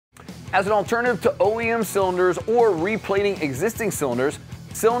As an alternative to OEM cylinders or replating existing cylinders,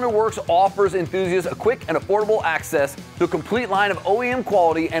 Cylinder Works offers enthusiasts a quick and affordable access to a complete line of OEM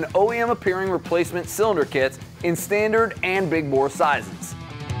quality and OEM appearing replacement cylinder kits in standard and big bore sizes.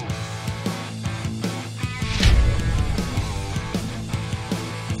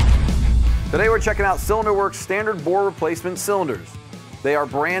 Today we're checking out Cylinder Works standard bore replacement cylinders. They are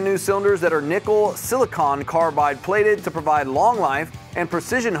brand new cylinders that are nickel silicon carbide plated to provide long life and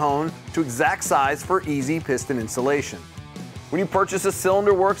precision hone to exact size for easy piston installation. When you purchase a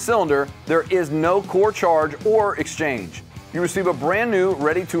Cylinder Works cylinder, there is no core charge or exchange. You receive a brand new,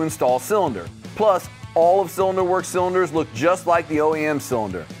 ready to install cylinder. Plus, all of Cylinder Works cylinders look just like the OEM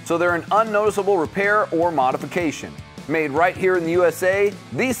cylinder, so they're an unnoticeable repair or modification. Made right here in the USA,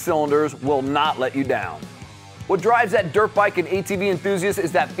 these cylinders will not let you down. What drives that dirt bike and ATV enthusiast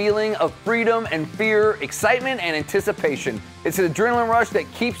is that feeling of freedom and fear, excitement and anticipation. It's an adrenaline rush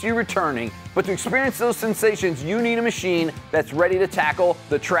that keeps you returning, but to experience those sensations, you need a machine that's ready to tackle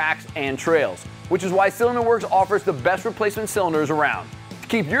the tracks and trails, which is why Cylinder Works offers the best replacement cylinders around to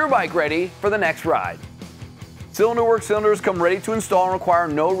keep your bike ready for the next ride. Cylinder Works cylinders come ready to install and require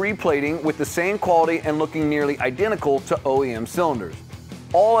no replating, with the same quality and looking nearly identical to OEM cylinders,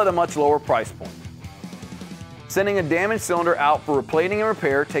 all at a much lower price point. Sending a damaged cylinder out for replating and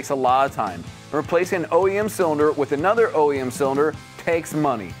repair takes a lot of time. Replacing an OEM cylinder with another OEM cylinder takes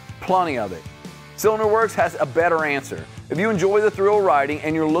money, plenty of it. Cylinder Works has a better answer. If you enjoy the thrill of riding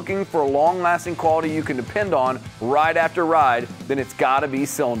and you're looking for a long-lasting quality you can depend on ride after ride, then it's gotta be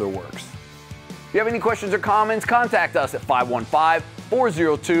Cylinder Works. If you have any questions or comments, contact us at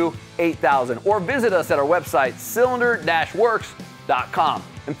 515-402-8000 or visit us at our website, cylinder-works.com,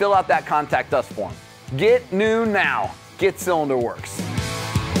 and fill out that contact us form. Get new now. Get Cylinder Works.